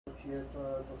Here,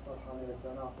 Dr. Hany El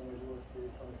Banna from the USA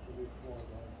Islamic Relief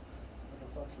worldwide.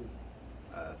 Dr. please.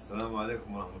 Assalamu alaikum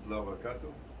wa rahmatullahi wa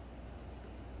barakatuh.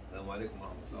 Assalamu alaikum wa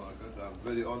rahmatullahi wa barakatuh. I'm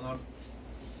very honored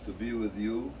to be with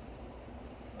you,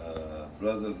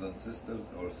 brothers and sisters,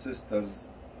 or sisters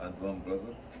and one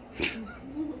brother,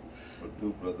 or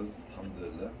two brothers,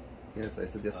 alhamdulillah. Yes, I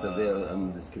said yesterday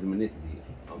I'm discriminated here.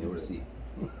 You will see.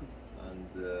 And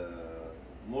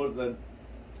more than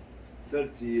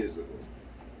 30 years ago,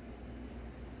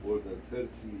 we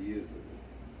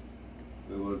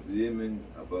were dreaming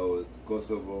about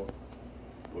Kosovo,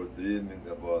 we were dreaming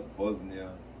about Bosnia,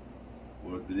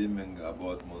 we were dreaming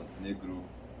about Montenegro,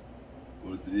 we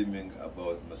were dreaming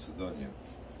about Macedonia.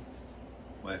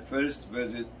 My first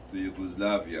visit to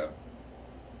Yugoslavia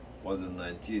was in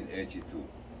 1982.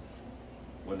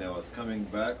 When I was coming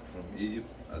back from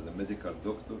Egypt as a medical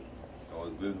doctor, I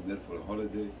was going there for a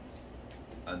holiday,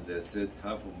 and they said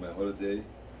half of my holiday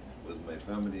was my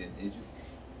family in Egypt,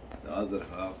 the other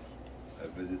half I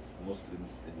visit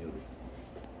Muslims in Europe.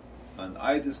 And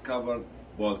I discovered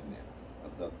Bosnia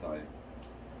at that time.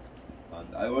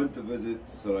 And I went to visit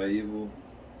Sarajevo,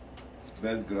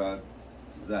 Belgrade,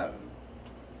 Zagreb.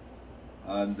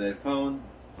 And I found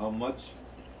how much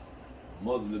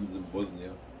Muslims in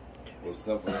Bosnia were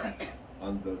suffering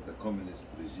under the communist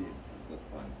regime at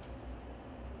that time.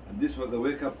 And this was a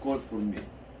wake-up call for me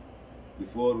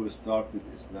before we started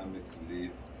Islamic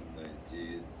Relief in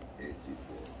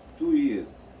 1984.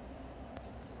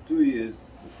 2 years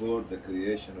before the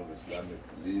creation of Islamic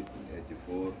Relief in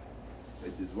 84.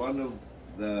 It is one of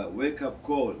the wake-up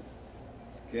calls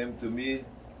came to me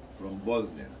from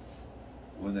Bosnia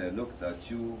when I looked at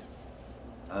you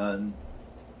and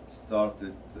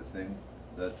started to think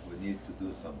that we need to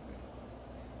do something.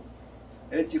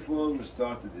 84 we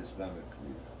started Islamic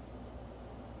Relief.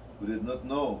 We did not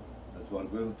know that we are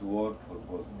going to work for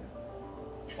Bosnia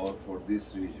or for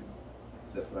this region,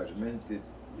 the fragmented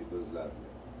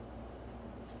Yugoslavia.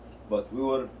 But we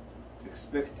were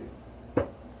expecting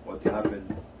what happened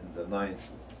in the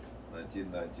 90s,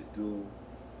 1992,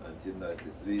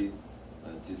 1993,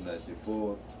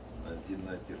 1994,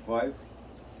 1995,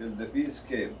 till the peace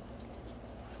came,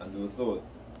 and we thought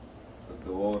that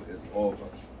the war is over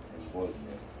in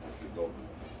Bosnia and Herzegovina.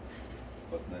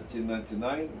 But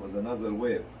 1999 was another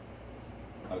wave,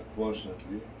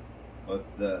 unfortunately. But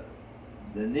the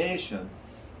nation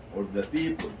or the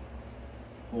people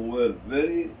who were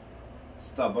very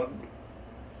stubborn,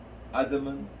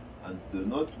 adamant, and do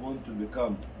not want to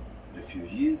become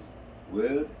refugees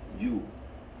were you.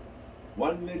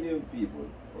 1 million people,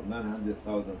 or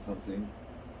 900,000 something,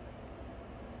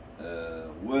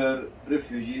 were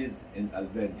refugees in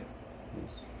Albania.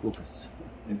 Yes. Caucasus.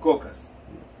 In Caucasus.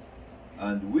 Yes.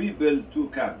 And we built 2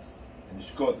 camps in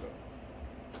Shkodra.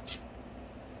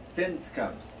 Tent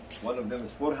camps. One of them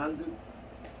is 400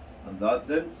 and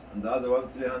the other one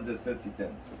 330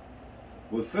 tents.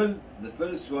 We filled the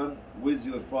first one with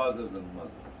your fathers and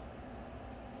mothers.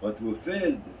 But we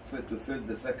failed to fill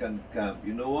the second camp.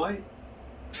 You know why?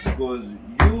 Because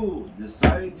you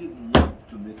decided not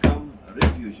to become a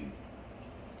refugee.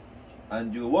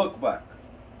 And you walk back.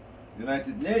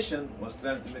 United Nations was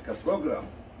trying to make a program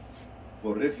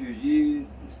for refugees,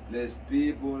 displaced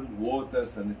people, water,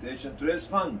 sanitation, to raise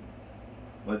funds.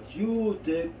 But you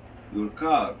take your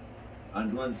car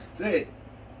and went straight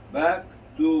back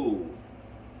to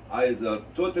either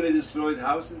totally destroyed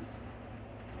houses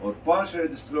or partially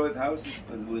destroyed houses,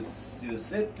 because you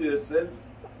said to yourself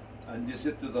and you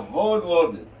said to the whole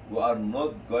world, we are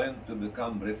not going to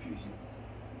become refugees.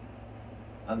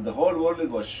 And the whole world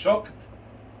was shocked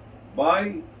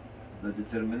by the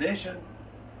determination,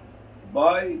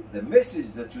 by the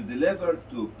message that you deliver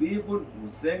to people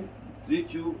who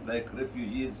treat you like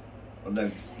refugees or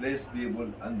like displaced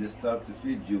people, and they start to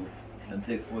feed you and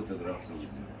take photographs of you.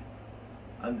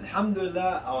 And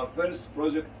alhamdulillah, our first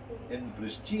project in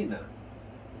Pristina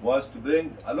was to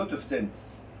bring a lot of tents.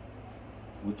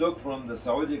 We took from the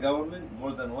Saudi government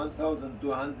more than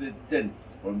 1,200 tents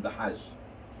from the Hajj.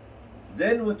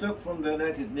 Then we took from the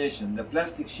United Nations the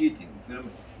plastic sheeting. If you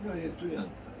remember, you're too young.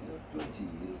 You're 20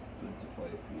 years, 25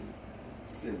 years,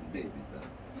 still babies.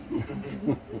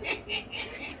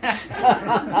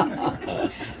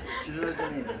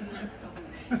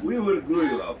 We will grow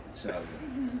you up, inshallah.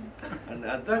 And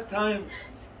at that time,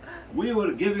 we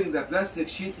were giving the plastic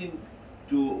sheeting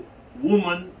to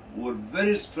women who were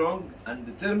very strong and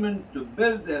determined to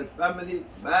build their family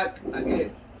back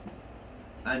again.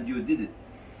 And you did it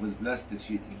with plastic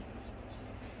sheeting.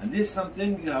 And this is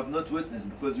something you have not witnessed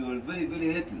because you were very,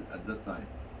 very little at that time,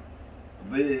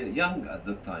 very young at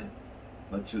that time.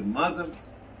 But your mothers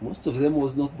Most of them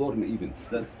was not born even.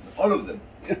 That's all of them.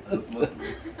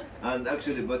 And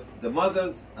actually, but the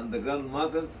mothers and the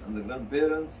grandmothers and the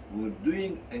grandparents were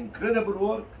doing incredible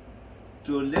work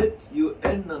to let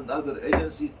UN and other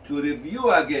agencies to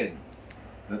review again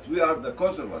that we are the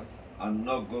Kosovars are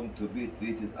not going to be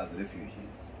treated as refugees.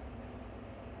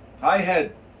 High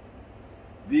head,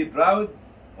 be proud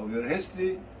of your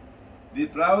history, be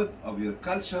proud of your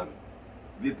culture,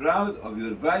 be proud of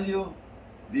your value,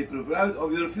 be proud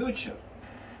of your future,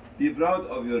 be proud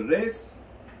of your race,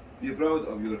 be proud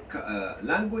of your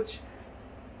language,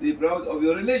 be proud of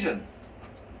your religion.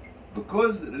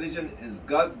 Because religion is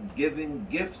God-given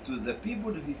gift to the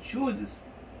people He chooses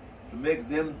to make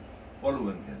them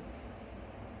following Him.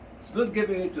 It's not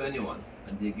giving it to anyone,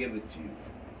 and He gave it to you.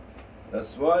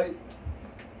 That's why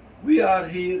we are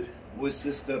here with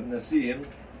Sister Nasim.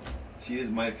 She is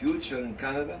my future in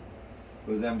Canada,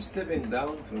 because I'm stepping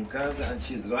down from Canada and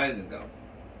she's rising up.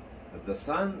 But the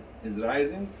sun is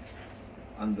rising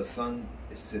and the sun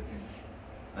is setting.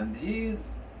 And his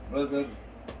brother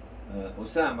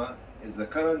Osama is the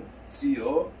current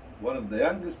CEO, one of the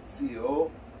youngest CEO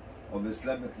of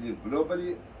Islamic Relief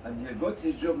globally, and he got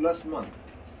his job last month.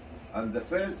 And the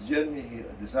first journey he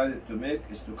decided to make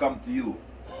is to come to you.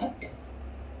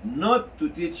 Not to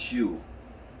teach you,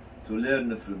 to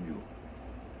learn from you.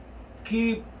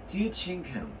 Keep teaching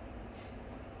him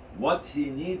what he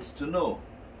needs to know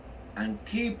and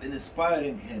keep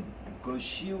inspiring him, because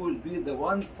she will be the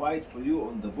one fight for you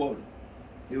on the border.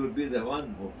 He will be the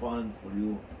one who fight for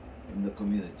you in the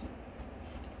community.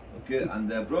 Okay,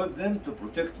 and I brought them to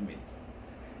protect me.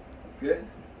 Okay,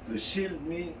 to shield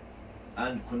me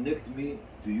and connect me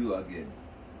to you again.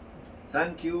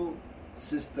 Thank you,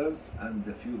 sisters and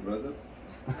the few brothers.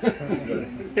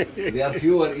 They are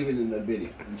fewer even in Albania.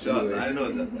 Inshallah, I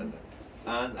know that.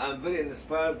 And I'm very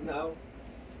inspired now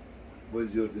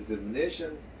with your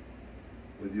determination,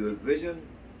 with your vision,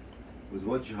 with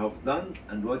what you have done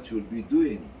and what you'll be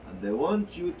doing. And I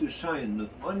want you to shine not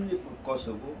only for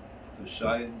Kosovo, to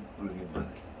shine for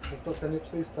humanity. Doctor, can you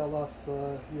please tell us,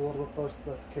 you were the first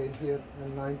that came here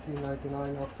in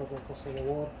 1999 after the Kosovo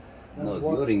War. No,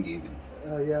 during even.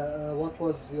 What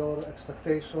was your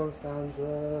expectations and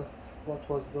what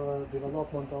was the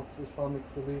development of Islamic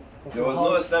Relief? There was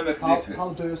no Islamic Relief here. How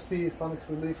do you see Islamic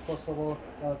Relief Kosovo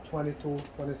 22,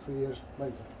 23 years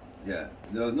later? Yeah,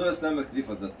 there was no Islamic Relief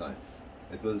at that time.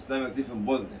 It was Islamic Relief in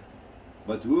Bosnia.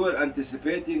 But we were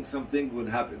anticipating something would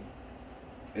happen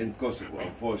in Kosovo,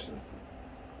 unfortunately.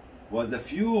 Was a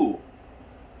few,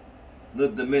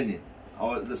 not the many.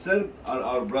 The Serbs are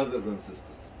our brothers and sisters.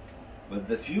 But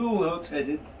the few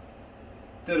hot-headed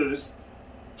terrorists,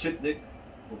 Chitnik,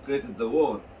 who created the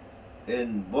war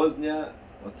in Bosnia,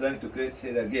 were trying to create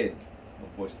here again,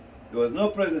 unfortunately. There was no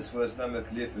presence for Islamic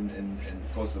Relief in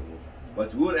Kosovo.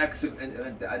 But we were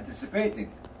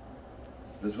anticipating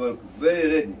that we were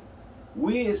very ready.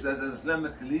 We, as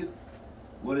Islamic Relief,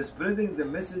 were spreading the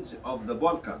message of the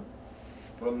Balkan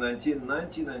from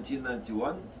 1990,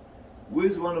 1991,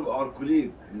 with one of our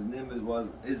colleagues. His name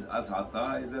is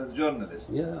Asata. He's a journalist.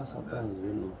 Yeah, Asata.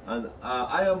 And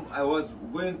I was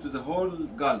going to the whole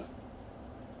Gulf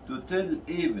to tell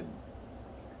even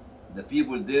the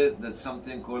people there that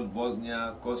something called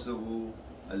Bosnia, Kosovo,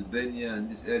 Albania, and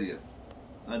this area.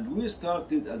 And we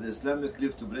started as Islamic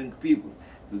Relief to bring people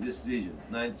to this region.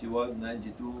 91,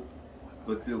 92,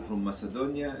 got people from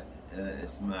Macedonia,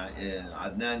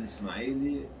 Adnan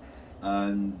Ismaili,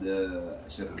 and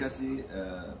Cherkasy,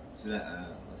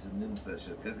 what's his name?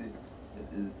 Cherkasy?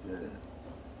 Is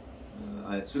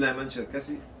it Sulaiman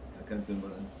Cherkasy? I can't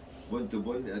remember. Went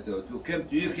to came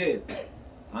to UK,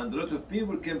 and a lot of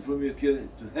people came from UK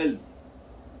to help,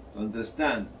 to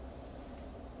understand,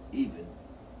 even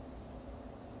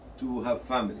to have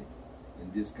family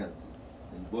in this country,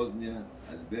 in Bosnia,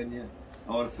 Albania.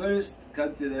 Our first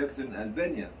country director in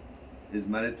Albania is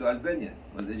married to Albania,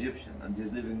 was Egyptian, and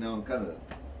he's living now in Canada.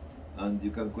 And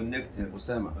you can connect him.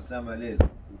 Osama Leil.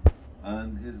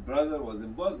 And his brother was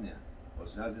in Bosnia,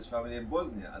 also has his family in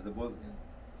Bosnia as a Bosnian.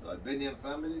 So Albanian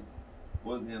family,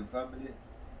 Bosnian family,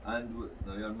 and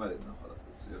no, you're married now,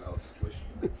 it's your situation.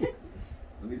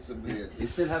 We need somebody else. You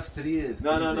still have three.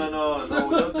 No,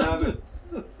 we don't have it.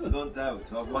 We don't have it.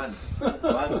 We have one.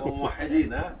 One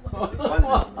موحدين, huh?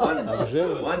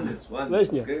 Oneness,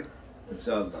 okay?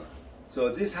 Inshallah. So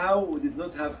this how we did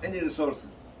not have any resources.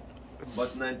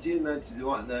 But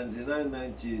 1991, 99,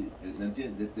 90,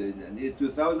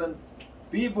 2000,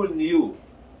 people knew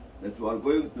that we are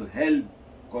going to help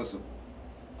Kosovo.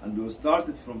 And we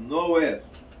started from nowhere.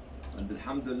 And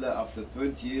alhamdulillah, after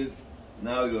 20 years,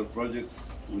 now your projects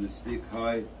will speak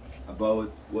high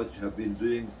about what you have been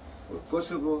doing for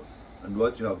Kosovo and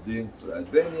what you have been doing for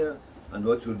Albania and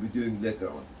what you will be doing later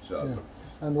on, inshallah. Yeah.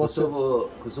 And what's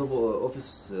Kosovo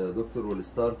office, doctor, will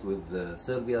start with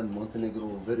Serbia and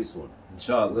Montenegro very soon.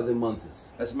 Inshallah. Within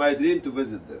months. It's my dream to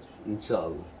visit there.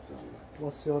 Inshallah.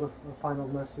 What's your final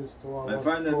message to our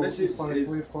Islamic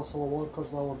Relief Kosovo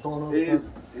workers, our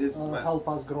donors that help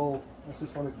us grow as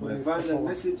Islamic Relief My final Kosovo?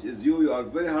 message is you are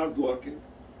very hard working.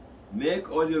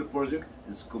 Make all your project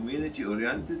is community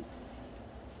oriented.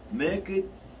 Make it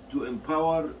to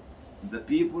empower the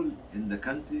people in the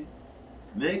country.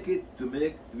 Make it to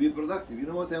be productive. You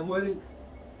know what I'm wearing?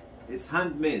 It's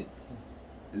handmade,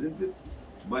 isn't it?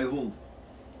 By whom?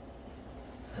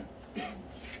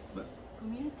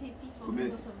 Community people.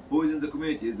 Community. Who is in the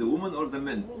community? Is the woman or the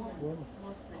men? Women,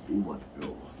 mostly. Woman.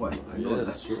 Oh, fine. I know Yes,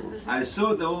 that. sure. I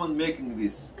saw the woman making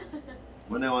this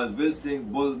when I was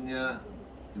visiting Bosnia,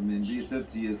 maybe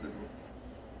 30 years ago.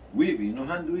 Weaving, you know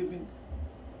hand weaving?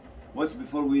 What's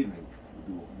before weaving?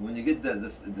 When you get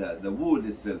the wool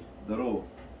itself, the raw,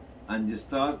 and you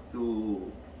start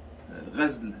to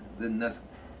غزل the nask.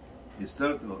 You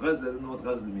start to غزل, I don't know what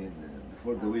غزل means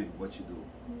before the weaving, what you do.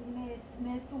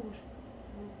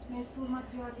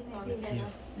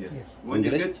 Yeah. When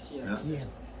you get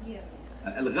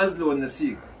الغزل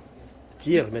والنسيج.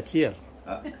 Tier.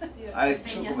 I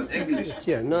talk about English.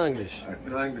 Tier, no English.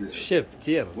 No English. Ship,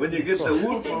 tier. When you get the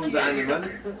wool from the animal,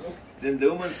 then the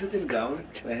woman sitting down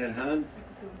by her hand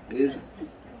is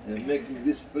making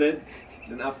this thread,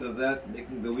 then after that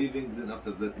making the weaving, then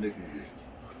after that making this.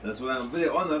 That's why I'm very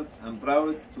honored and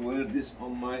proud to wear this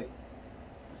on my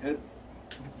head,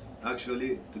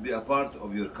 actually to be a part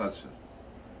of your culture.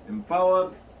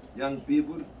 Empower young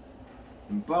people,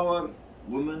 empower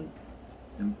women,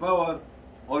 empower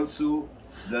also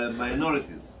the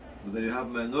minorities, whether you have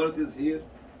minorities here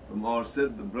from our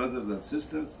Serb brothers and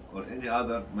sisters or any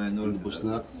other minorities.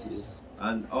 Bosniaks, yes.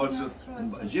 And also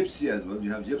Gypsy as well.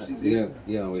 You have Gypsies here?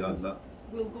 Yeah, we have. Inshallah.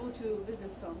 We'll go to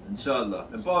visit some. Inshallah.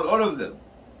 Empower all of them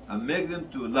and make them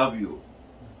to love you.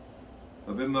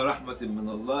 فبما رحمة من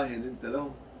الله لنت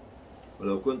لهم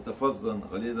ولو كنت فظا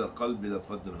غليظ القلب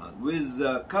لانفضوا من حولك. With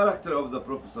the character of the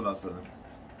Prophet ﷺ,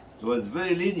 he was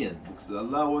very lenient because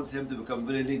Allah wanted him to become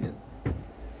very lenient.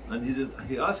 And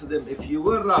he asked them, if you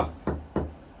were rough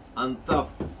and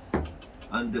tough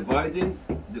and dividing,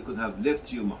 they could have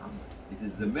left you, Muhammad. It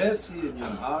is the mercy in your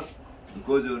heart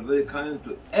because you are very kind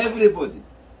to everybody.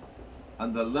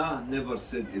 And Allah never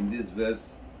said in this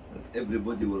verse that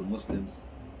everybody were Muslims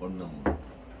or non-Muslims.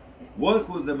 Work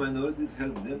with the minorities,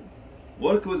 help them.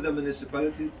 Work with the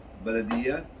municipalities,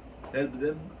 baladiyat, help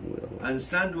them. And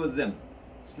stand with them.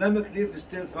 Islamic Relief is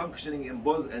still functioning in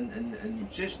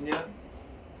Chechnya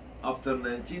after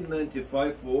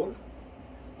 1995 war,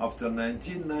 after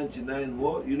 1999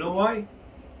 war. You know why?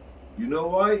 You know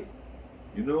why?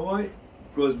 You know why?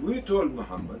 Because we told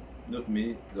Muhammad, not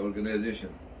me, the organization,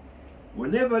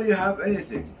 whenever you have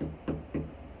anything,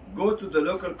 go to the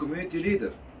local community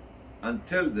leader and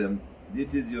tell them,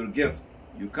 this is your gift.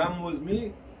 You come with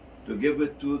me to give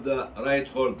it to the right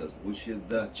holders, which is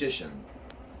the Chechen.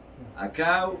 A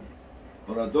cow,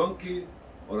 or a donkey,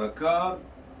 or a car,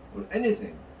 or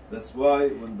anything. That's why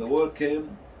when the war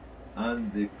came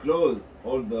and they closed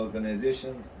all the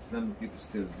organizations, Islamic Relief is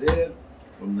still there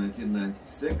from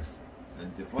 1996,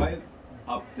 95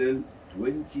 up till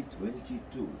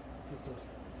 2022.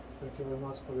 Thank you very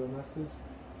much for your message.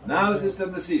 Now Sister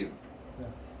Nassim, Yeah.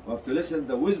 we have to listen to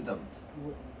the wisdom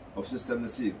of Sister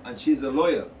Nassim, and she's a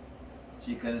lawyer.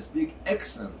 She can speak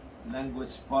excellent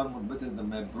language, far more better than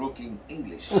my broken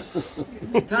English.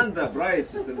 Stand up, rise,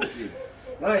 Sister Nassim.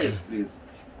 Rise, please.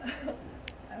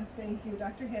 Thank you,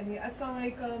 Dr. Hany.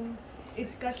 Assalamu alaikum.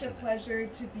 It's such a pleasure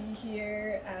to be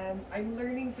here. I'm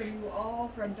learning from you all,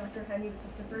 from Dr. Hany. This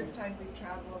is the first time we've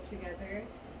traveled together,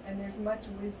 and there's much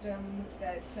wisdom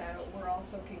that we're all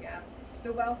soaking up.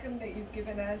 The welcome that you've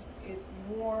given us is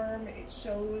warm. It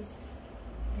shows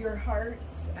your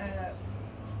hearts.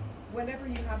 Whenever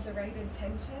you have the right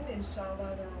intention,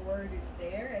 inshallah, the reward is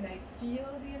there. And I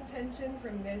feel the intention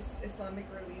from this Islamic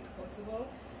Relief Kosovo.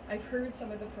 I've heard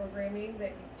some of the programming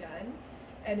that you've done,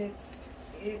 and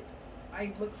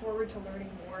I look forward to learning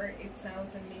more. It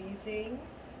sounds amazing,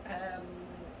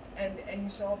 and you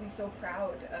should all be so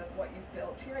proud of what you've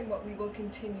built here and what we will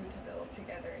continue to build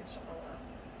together,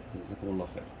 inshallah.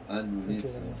 And we need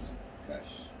some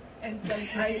cash. And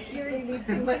I hear you need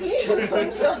some money.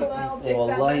 Inshallah, I'll take that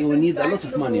Wallahi, we message need a back lot to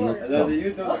of the money, board. not No,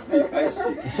 you don't speak, I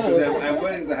speak. Because I'm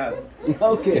wearing the hat.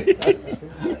 Okay.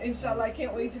 Inshallah, I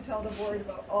can't wait to tell the board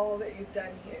about all that you've done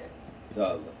here.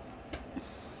 Inshallah.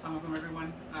 Assalamu alaikum,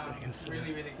 everyone.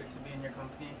 Really, really good to be in your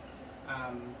company.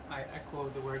 I echo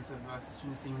the words of Sister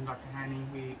Naseem and Dr. Hany.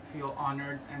 We feel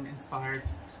honored and inspired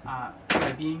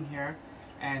by being here,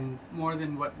 and more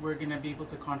than what we're going to be able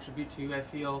to contribute to you, I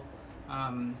feel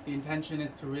the intention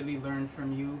is to really learn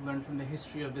from you, learn from the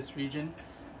history of this region.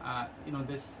 You know,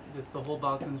 the whole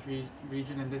Balkans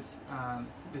region and this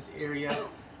area.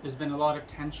 There's been a lot of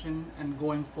tension, and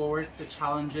going forward, the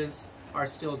challenges are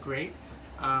still great.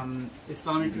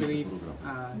 Islamic Relief,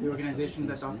 the organization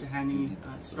that Dr. Hany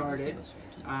started,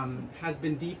 has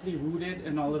been deeply rooted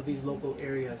in all of these local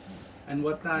areas. And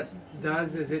what that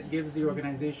does is it gives the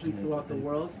organization throughout the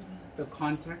world the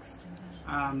context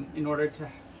in order to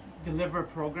deliver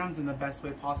programs in the best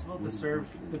way possible to serve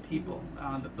the people,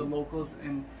 the locals,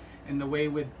 in the way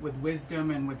with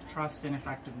wisdom and with trust and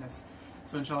effectiveness.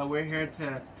 So inshallah, we're here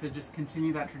to just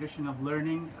continue that tradition of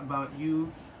learning about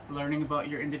you, learning about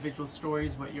your individual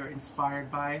stories, what you're inspired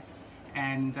by,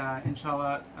 and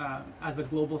inshallah, as a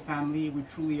global family, we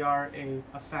truly are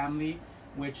a family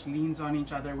which leans on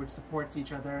each other, which supports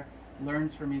each other,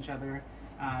 learns from each other,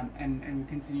 and we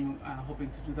continue hoping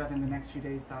to do that in the next few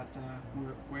days that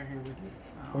we're here with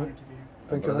honored to be here.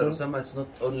 Thank you. Brother Osama, it's not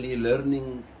only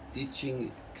learning,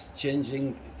 teaching, exchanging,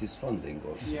 it is funding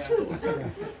also. Yeah.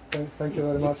 Thank you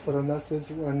very much for the message.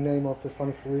 In the name of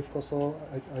Islamic Relief Kosovo,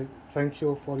 I thank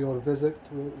you for your visit.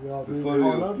 We are Before really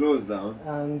you honored. close down,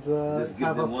 And just give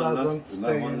have a them pleasant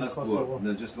stay one in last Kosovo. word.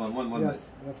 No, just one minute.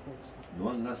 Yes, of course.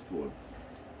 One last word.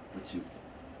 What you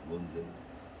want them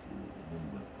to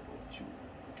remember about you.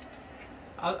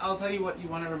 I'll tell you what you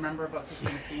want to remember about Sister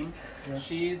Naseem. Yeah.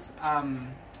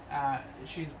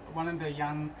 She's one of the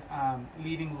young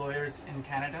leading lawyers in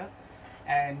Canada,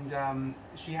 and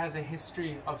she has a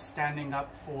history of standing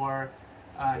up for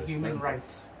human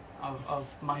rights, of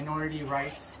minority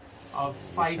rights, of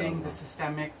fighting the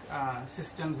systemic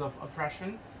systems of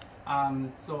oppression.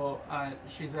 So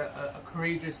she's a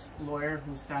courageous lawyer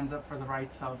who stands up for the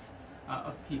rights of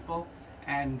people,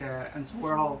 and so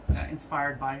we're all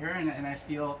inspired by her, and I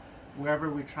feel wherever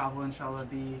we travel, inshallah,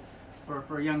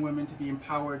 for young women to be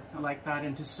empowered like that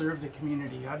and to serve the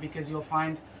community, because you'll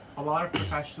find a lot of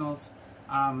professionals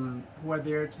who are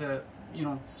there to, you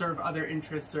know, serve other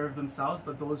interests, serve themselves,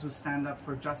 but those who stand up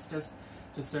for justice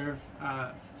to serve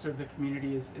the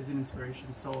community is an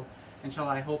inspiration. So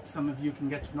inshallah, I hope some of you can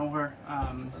get to know her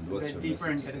a bit deeper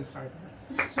and get inspired by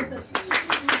her.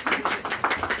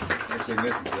 What's your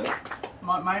message?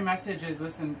 My message is,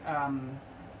 listen,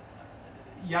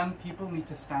 young people need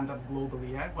to stand up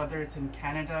globally, whether it's in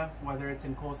Canada, whether it's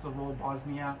in Kosovo,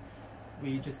 Bosnia.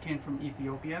 We just came from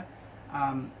Ethiopia.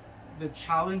 The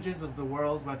challenges of the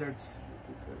world, whether it's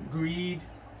greed,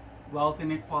 wealth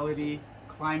inequality,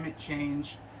 climate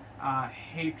change,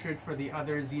 hatred for the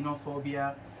other,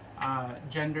 xenophobia,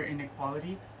 gender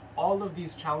inequality, all of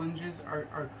these challenges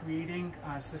are creating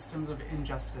systems of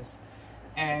injustice.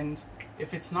 And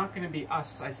if it's not going to be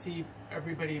us, I see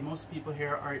everybody, most people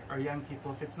here are young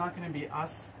people. If it's not going to be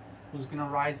us who's going to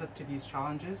rise up to these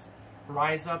challenges,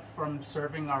 rise up from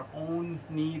serving our own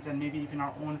needs and maybe even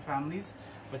our own families,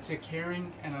 but to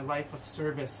caring and a life of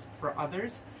service for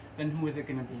others, then who is it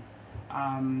going to be?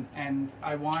 And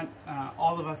I want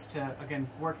all of us to, again,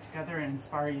 work together and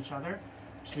inspire each other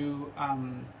to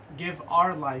give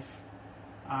our life,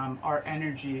 our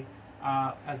energy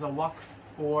as a waqf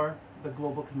for the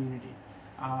global community.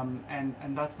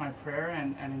 And that's my prayer,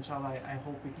 and inshallah, I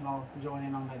hope we can all join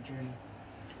in on that journey.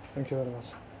 Thank you very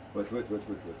much. Wait.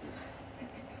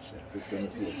 Sister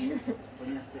Naseem.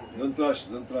 Don't rush.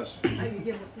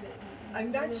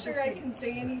 I'm not sure I can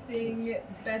say anything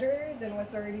better than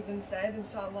what's already been said.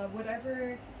 Inshallah,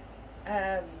 whatever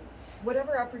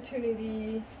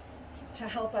opportunity to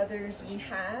help others we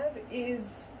have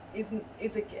is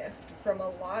a gift from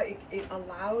Allah. It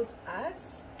allows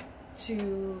us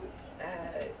to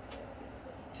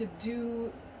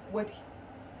do what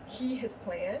He has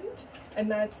planned,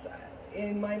 and that's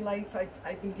in my life.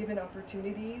 I've been given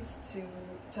opportunities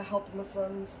to help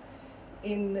Muslims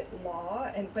in law,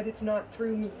 but it's not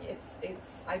through me.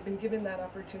 It's I've been given that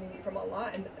opportunity from Allah,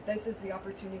 and this is the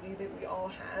opportunity that we all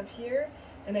have here.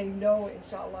 And I know,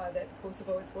 inshallah, that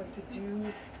Kosovo is going to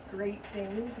do great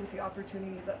things with the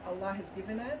opportunities that Allah has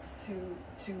given us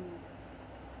to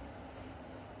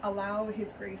allow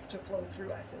His grace to flow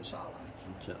through us, inshallah.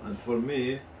 And for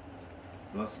me,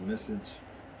 last message,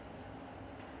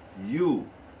 you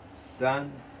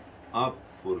stand up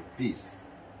for peace.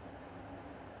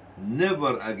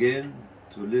 Never again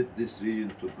to let this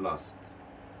region to blast.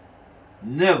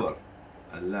 Never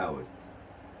allow it.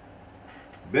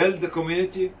 Build the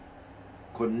community,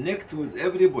 connect with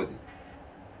everybody,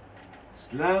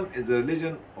 Islam is a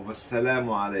religion of Assalamu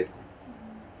alaikum.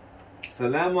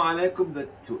 Assalamu alaikum,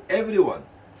 that to everyone,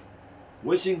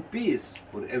 wishing peace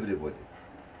for everybody.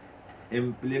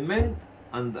 Implement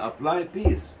and apply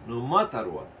peace no matter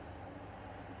what.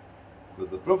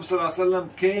 Because the Prophet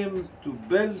ﷺ came to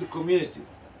build the community,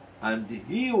 and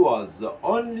he was the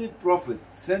only prophet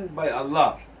sent by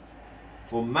Allah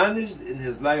who managed in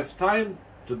his lifetime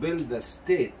to build a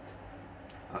state,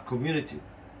 a community.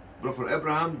 Prophet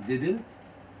Abraham didn't.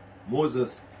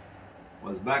 Moses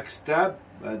was backstabbed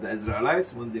by the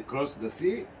Israelites when they crossed the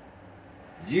sea.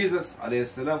 Jesus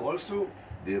ﷺ also,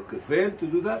 they failed to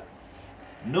do that.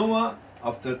 Noah,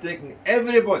 after taking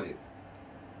everybody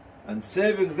and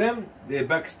saving them, they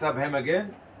backstab him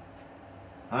again.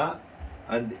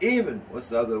 And even, what's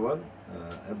the other one?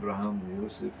 Abraham,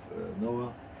 Yusuf,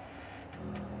 Noah.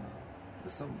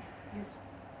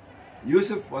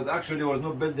 Yusuf was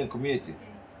not building community,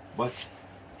 but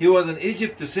he was in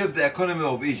Egypt to save the economy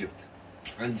of Egypt,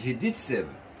 and he did save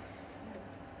it.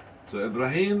 So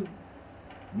Ibrahim,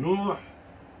 Nuh,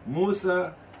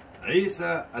 Musa,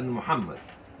 Isa, and Muhammad.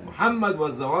 Muhammad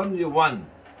was the only one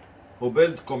who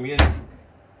built community,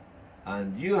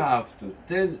 and you have to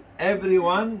tell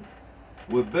everyone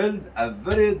we build a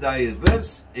very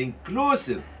diverse,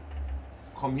 inclusive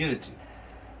community.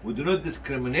 We do not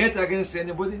discriminate against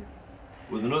anybody.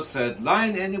 We do not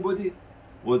sideline anybody.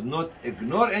 We do not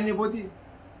ignore anybody.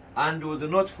 And we do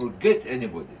not forget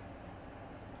anybody.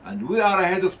 And we are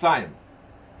ahead of time,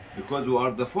 because we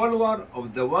are the follower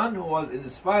of the one who was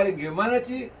inspiring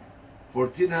humanity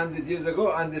 1400 years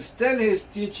ago, and still his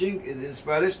teaching is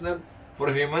inspirational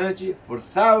for humanity for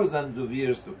thousands of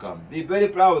years to come. Be very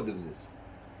proud of this.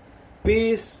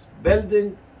 Peace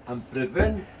building and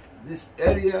prevent this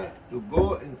area to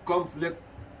go in conflict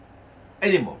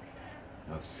anymore.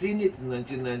 I've seen it in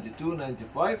 1992,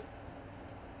 95.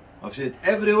 I've seen it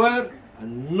everywhere,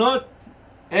 and not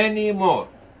anymore.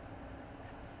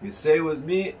 You say with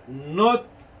me, not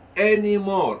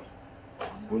anymore.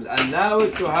 We'll allow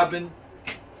it to happen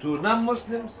to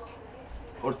non-Muslims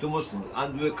or to Muslims.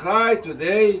 And we cry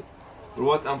today for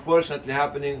what unfortunately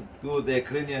happening to the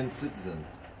Ukrainian citizens.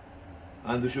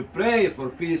 And we should pray for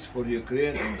peace for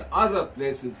Ukraine and other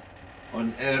places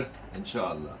on earth,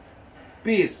 inshallah.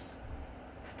 Peace.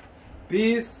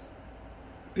 Peace.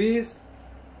 Peace.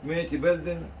 Community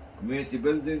building. Community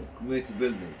building. Community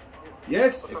building.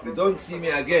 Yes, if you don't see me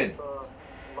again,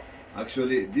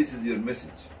 actually this is your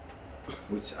message,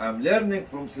 which I'm learning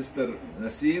from Sister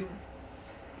Nasim.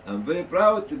 I'm very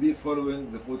proud to be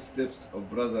following the footsteps of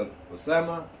Brother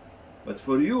Osama. But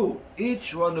for you,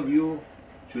 each one of you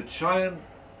should shine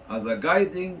as a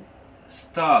guiding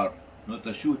star, not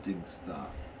a shooting star.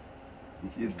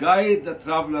 You guide the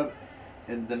traveler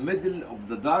in the middle of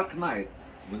the dark night,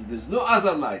 when there's no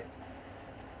other light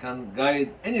can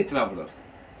guide any traveler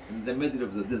in the middle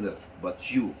of the desert but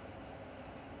you.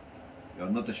 You are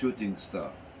not a shooting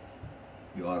star.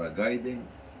 You are a guiding,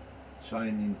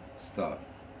 shining star.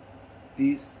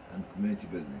 Peace and community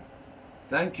building.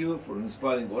 Thank you for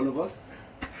inspiring all of us.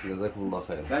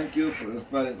 Thank you for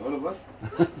inspiring all of us.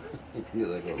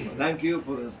 Thank you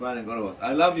for inspiring all of us.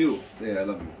 I love you. Say I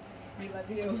love you. We love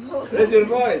you. Raise your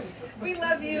voice. We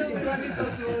love you. We love you,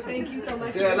 Kosovo. Thank you so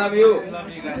much. Say I love you. I love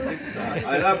you guys. Thank you so much.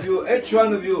 I love you, each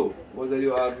one of you, whether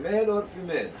you are male or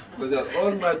female, because you are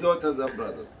all my daughters and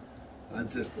brothers and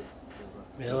sisters.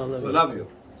 I love you.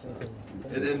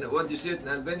 And what you say in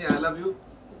Albania, I love you?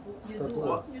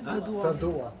 Tadua. Tadua.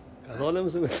 Tadua.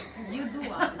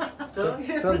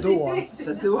 Tadua,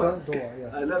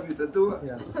 yes. I love you, Tadua.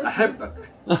 Yes. أحبك.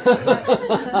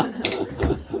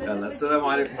 يلا السلام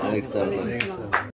عليكم.